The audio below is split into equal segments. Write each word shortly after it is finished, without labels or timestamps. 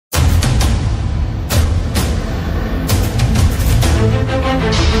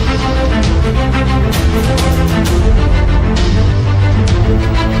Hello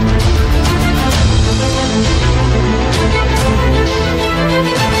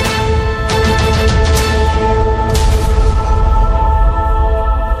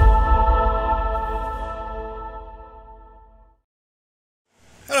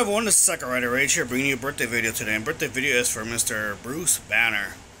everyone, this is Psycho Rider Rage here, bringing you a birthday video today, and birthday video is for Mr. Bruce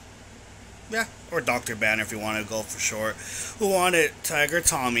Banner. Yeah, or Dr. Banner if you want to go for short, who wanted Tiger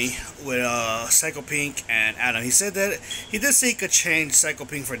Tommy with Psycho Pink and Adam. He said that he did say he could change Psycho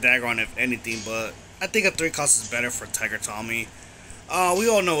Pink for Dagron if anything, but I think a 3 cost is better for Tiger Tommy. We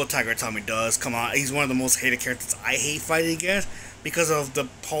all know what Tiger Tommy does. Come on, he's one of the most hated characters I hate fighting against because of the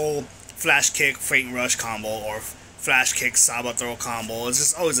whole Flash Kick, Faint Rush combo, or Flash Kick, Saba Throw combo. It's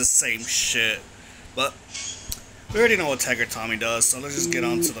just always the same shit. But we already know what Tiger Tommy does, so let's just get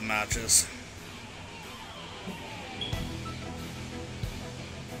on to the matches.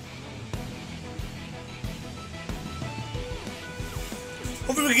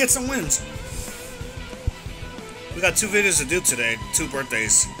 Hopefully we get some wins. We got 2 videos to do today, 2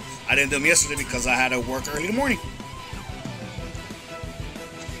 birthdays. I didn't do them yesterday because I had to work early in the morning.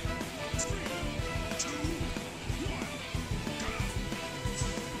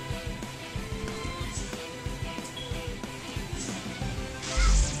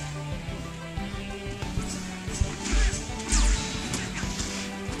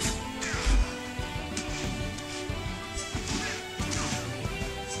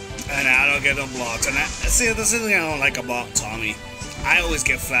 And I don't get them blocked. And see, this is the thing I don't like about Tommy. I always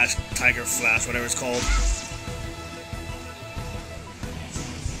get Flash, Tiger Flash, whatever it's called.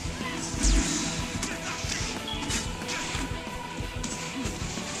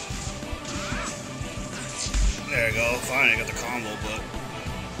 There you go. Finally, I got the combo, but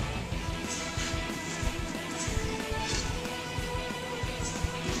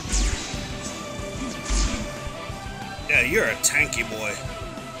yeah, you're a tanky boy.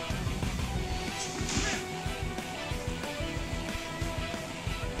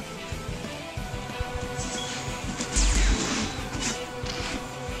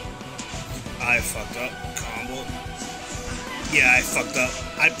 I fucked up. Combo. Yeah, I fucked up.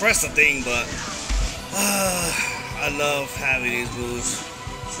 I pressed the thing, but I love having these moves.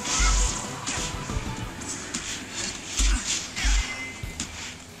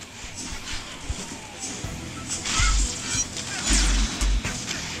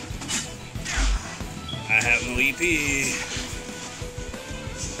 I have no EP.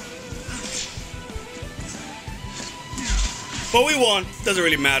 But we won. Doesn't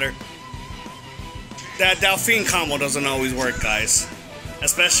really matter. That Delphine combo doesn't always work, guys.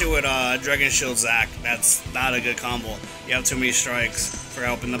 Especially with Dragon Shield Zack. That's not a good combo. You have too many strikes for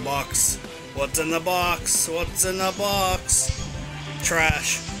help in the box. What's in the box? What's in the box?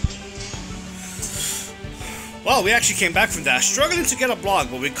 Trash. Well, we actually came back from that. Struggling to get a block,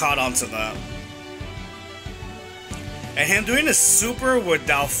 but we caught on to that. And him doing the super with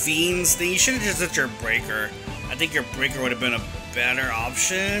Delphine's thing, you should have just did your breaker. I think your breaker would have been a better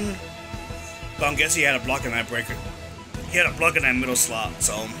option. But I'm guessing he had a block in that breaker. He had a block in that middle slot,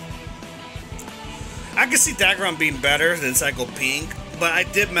 so I can see Dagron being better than Psycho Pink, but I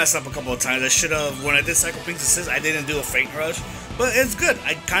did mess up a couple of times. I should have, when I did Psycho Pink's assist, I didn't do a Faint Rush, but it's good.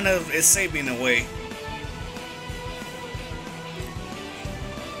 It saved me in a way.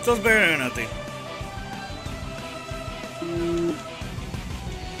 So it's better than nothing.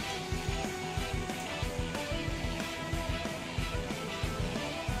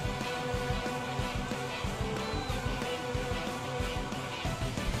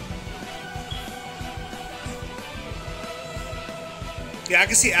 Yeah, I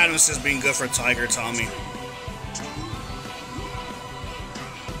can see Adams as being good for Tiger Tommy.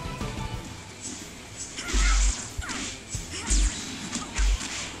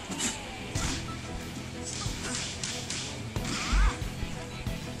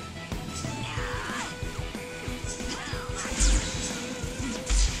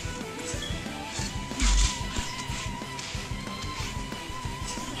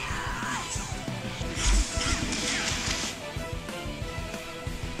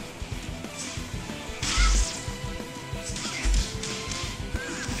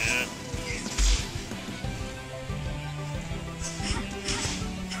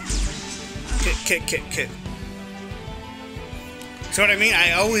 Kick. So what I mean?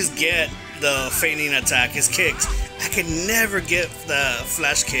 I always get the feigning attack, his kicks. I can never get the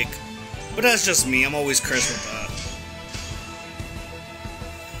flash kick. But that's just me. I'm always cursed with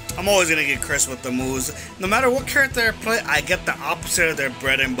that. I'm always gonna get cursed with the moves. No matter what character I play, I get the opposite of their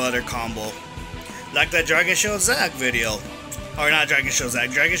bread and butter combo. Like that Dragon Shield Zack video. Or not Dragon Show Zack,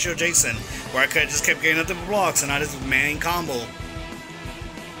 Dragon Show Jason, where I could just kept getting nothing but blocks and I just main combo.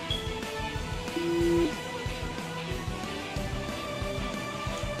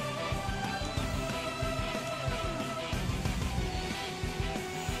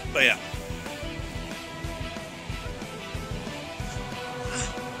 But yeah.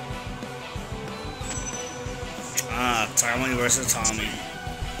 Tommy versus Tommy.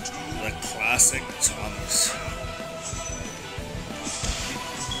 The classic Tommies.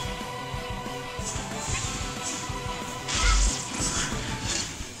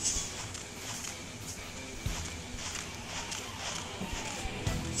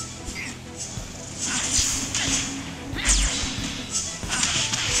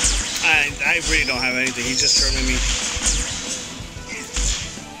 I really don't have anything. He's just trolling me.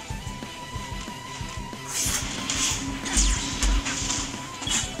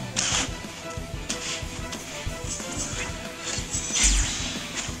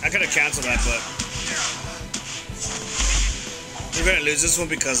 I could have canceled that, but we're gonna lose this one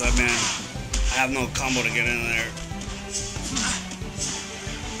because I have no combo to get in there.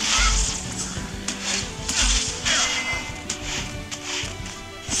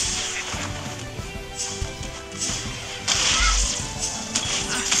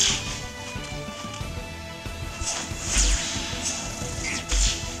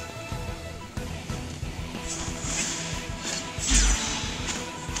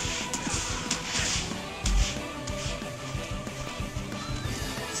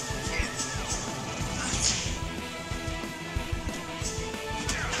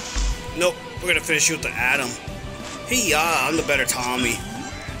 Nope, we're gonna finish you with the Adam. Hey, yeah, I'm the better Tommy.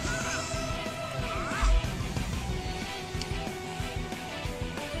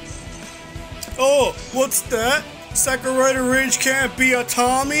 Oh, what's that? Sakurada Ridge can't be a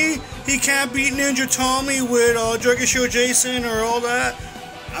Tommy? He can't beat Ninja Tommy with Dragon Show Jason or all that?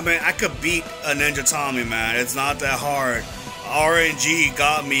 I mean, I could beat a Ninja Tommy, man. It's not that hard. RNG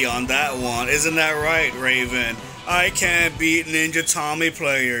got me on that one. Isn't that right, Raven? I can't beat Ninja Tommy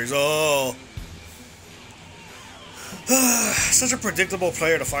players. Oh. Such a predictable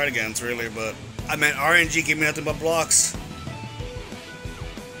player to fight against, really, but I mean, RNG gave me nothing but blocks.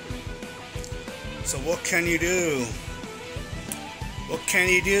 So what can you do? What can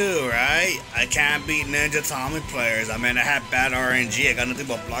you do, right? I can't beat Ninja Tommy players. I mean, I had bad RNG. I got nothing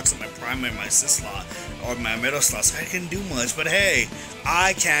but blocks in my primary, my assist slot, or my middle slot, so I couldn't do much. But hey,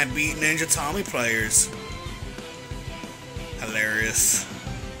 I can't beat Ninja Tommy players. Hilarious.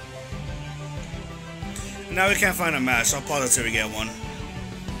 Now we can't find a match, so I'll pause until we get one.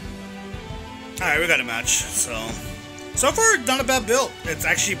 Alright, we got a match, so far, not a bad build. It's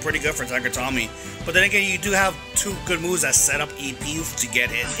actually pretty good for Tiger Tommy. But then again, you do have two good moves that set up EPs to get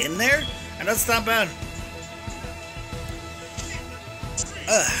it in there, and that's not bad.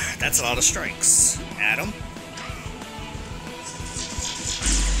 That's a lot of strikes. Adam.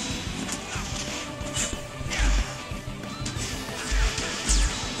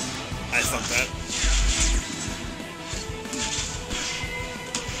 I fucked that.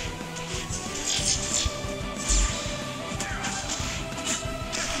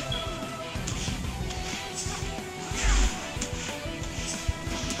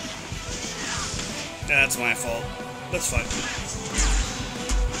 That's my fault. That's fine.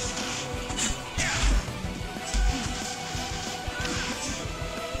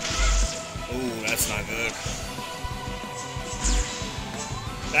 Ooh, that's not good.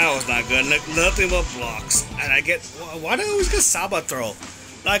 That was not good. Nothing but blocks. And I get... Why do I always get Saba throw?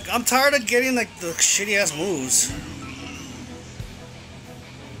 Like, I'm tired of getting, like, the shitty-ass moves.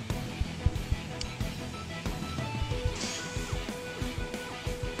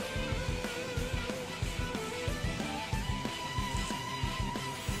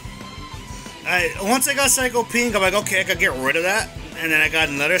 Once I got Psycho Pink, I'm like, okay, I could get rid of that. And then I got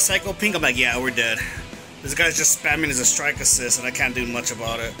another Psycho Pink, I'm like, yeah, we're dead. This guy's just spamming as a strike assist, and I can't do much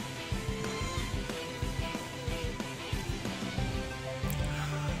about it.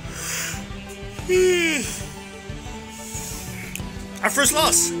 Our first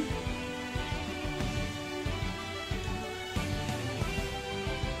loss.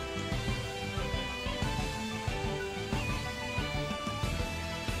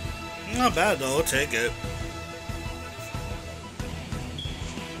 Not bad though, I'll take it.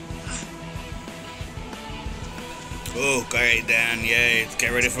 Oh, great, Dan, yay.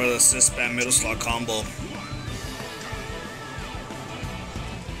 Get ready for the assist spam middle slot combo.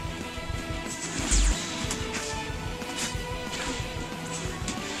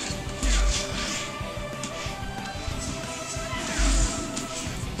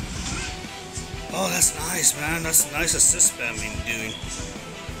 Oh, that's nice, man. That's a nice assist spamming doing.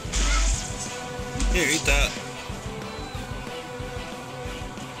 Here, eat that.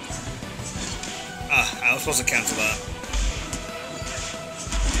 Ah, I was supposed to cancel that.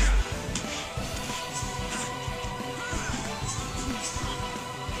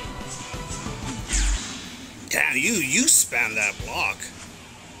 Damn, you spam that block.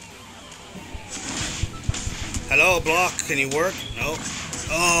 Hello, block. Can you work? No.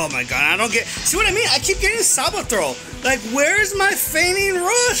 Oh my god, I don't get... See what I mean? I keep getting Saba throw. Like, where's my feigning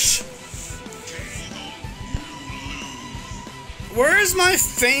rush? Where's my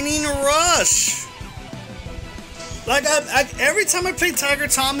feigning rush? Like, every time I play Tiger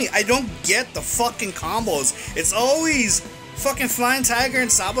Tommy, I don't get the fucking combos. It's always fucking Flying Tiger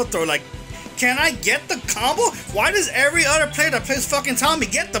and Saba throw. Like, can I get the combo? Why does every other player that plays fucking Tommy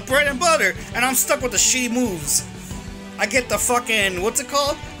get the bread and butter, and I'm stuck with the shitty moves? I get the fucking, what's it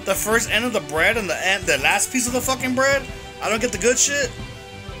called? The first end of the bread and the last piece of the fucking bread? I don't get the good shit?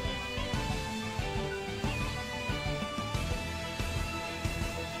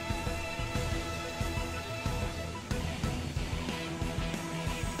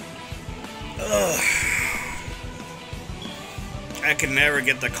 Ugh. I can never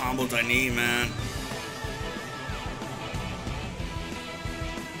get the combos I need, man.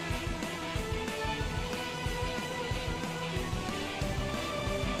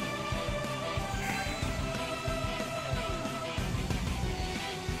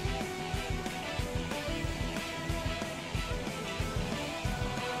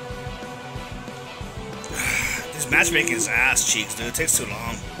 This matchmaking is ass cheeks, dude. It takes too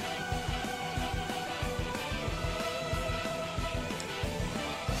long.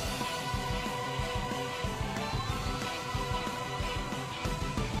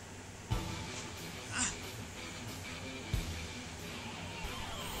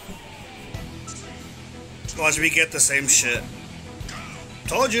 Watch me get the same shit.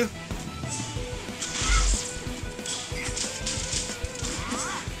 Told you.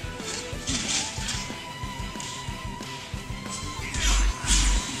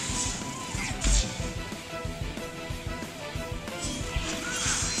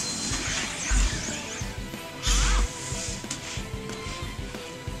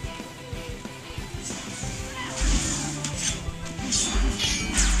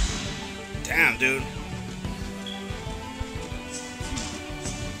 Damn, dude.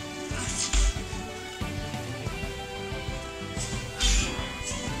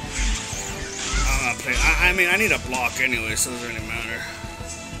 I mean, I need a block anyway, so it doesn't really matter.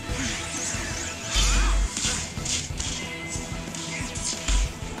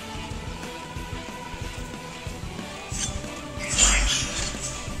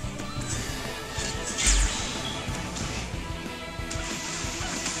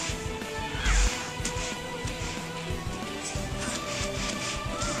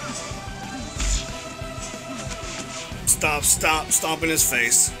 Stop stomping his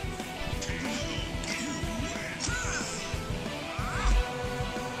face.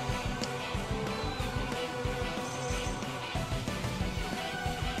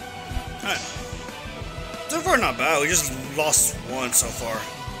 Alright. So far not bad, we just lost one so far.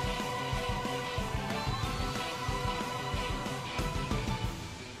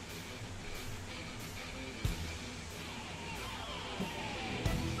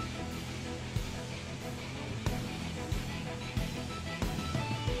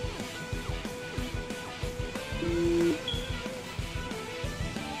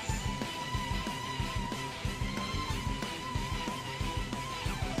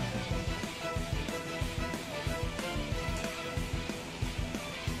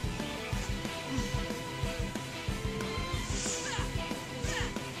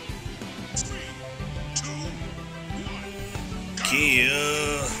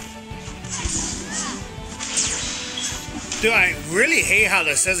 Yeah. Dude, I really hate how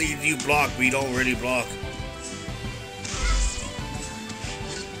that says you block, but you don't really block.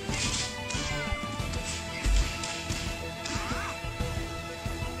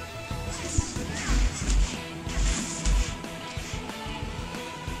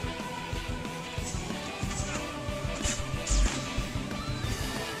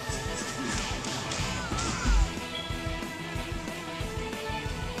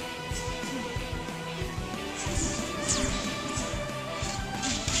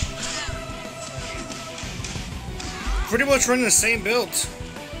 Pretty much running the same build.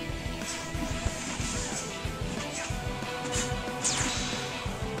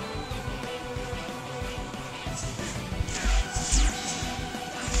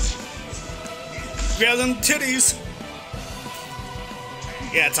 Grab them titties.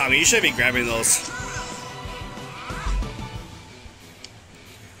 Yeah, Tommy, you should be grabbing those.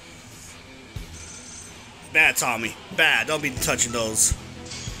 Bad, Tommy. Bad. Don't be touching those.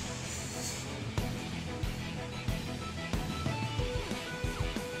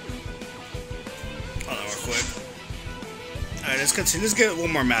 Hold on real quick. Alright, let's continue. Let's get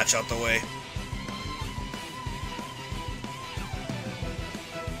one more match out the way.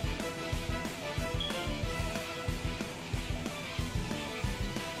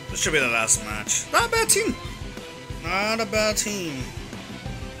 This should be the last match. Not a bad team. Not a bad team.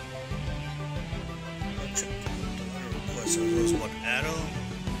 So those what Addo?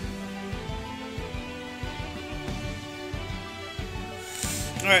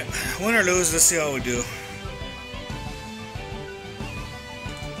 Alright, win or lose, let's see how we do.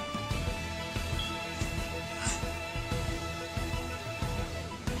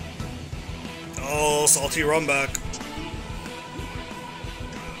 Oh, salty run back.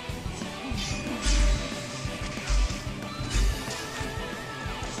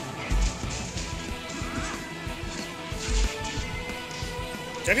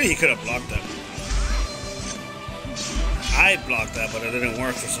 Technically, he could have blocked that. I blocked that, but it didn't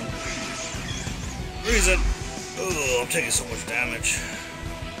work for some reason. Oh, I'm taking so much damage.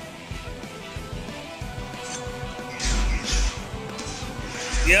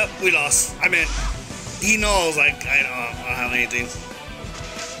 Yep, we lost. I mean, he knows, like, I don't have anything.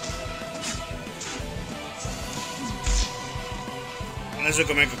 Unless we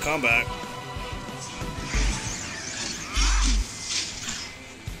can make a comeback.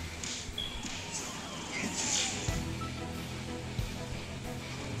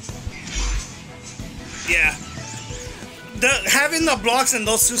 Yeah. Having the blocks in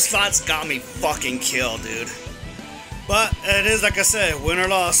those two slots got me fucking killed, dude. But it is, like I said, win or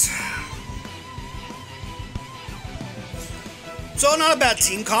loss. So not a bad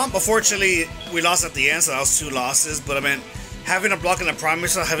team comp. Unfortunately, we lost at the end, so that was 2 losses. But I mean, having a block in the primary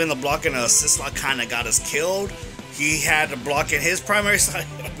slot, having the block in the assist slot kind of got us killed. He had a block in his primary slot,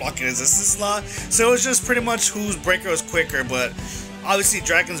 a block in his assist slot. So it was just pretty much whose breaker was quicker, but obviously,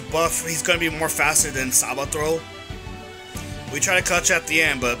 Dragon's buff, he's going to be more faster than Sabathrow. We try to clutch at the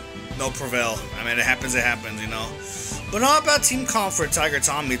end, but no prevail. I mean, it happens, you know. But not a bad team comp for Tiger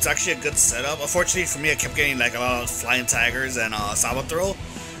Tommy. It's actually a good setup. Unfortunately for me, I kept getting like a lot of flying tigers and Sabathrow.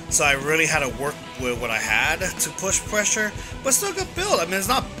 So I really had to work with what I had to push pressure. But still a good build. I mean, it's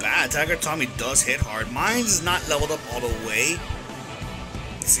not bad. Tiger Tommy does hit hard. Mine is not leveled up all the way.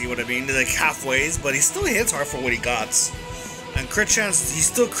 See what I mean? Like halfways, but he still hits hard for what he got. And crit chance, he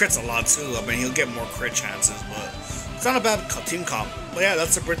still crits a lot too. I mean, he'll get more crit chances, but it's not a bad team comp. But yeah,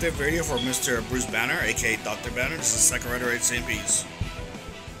 that's the birthday video for Mr. Bruce Banner, aka Dr. Banner. This is Second Rider 8 St. Peace.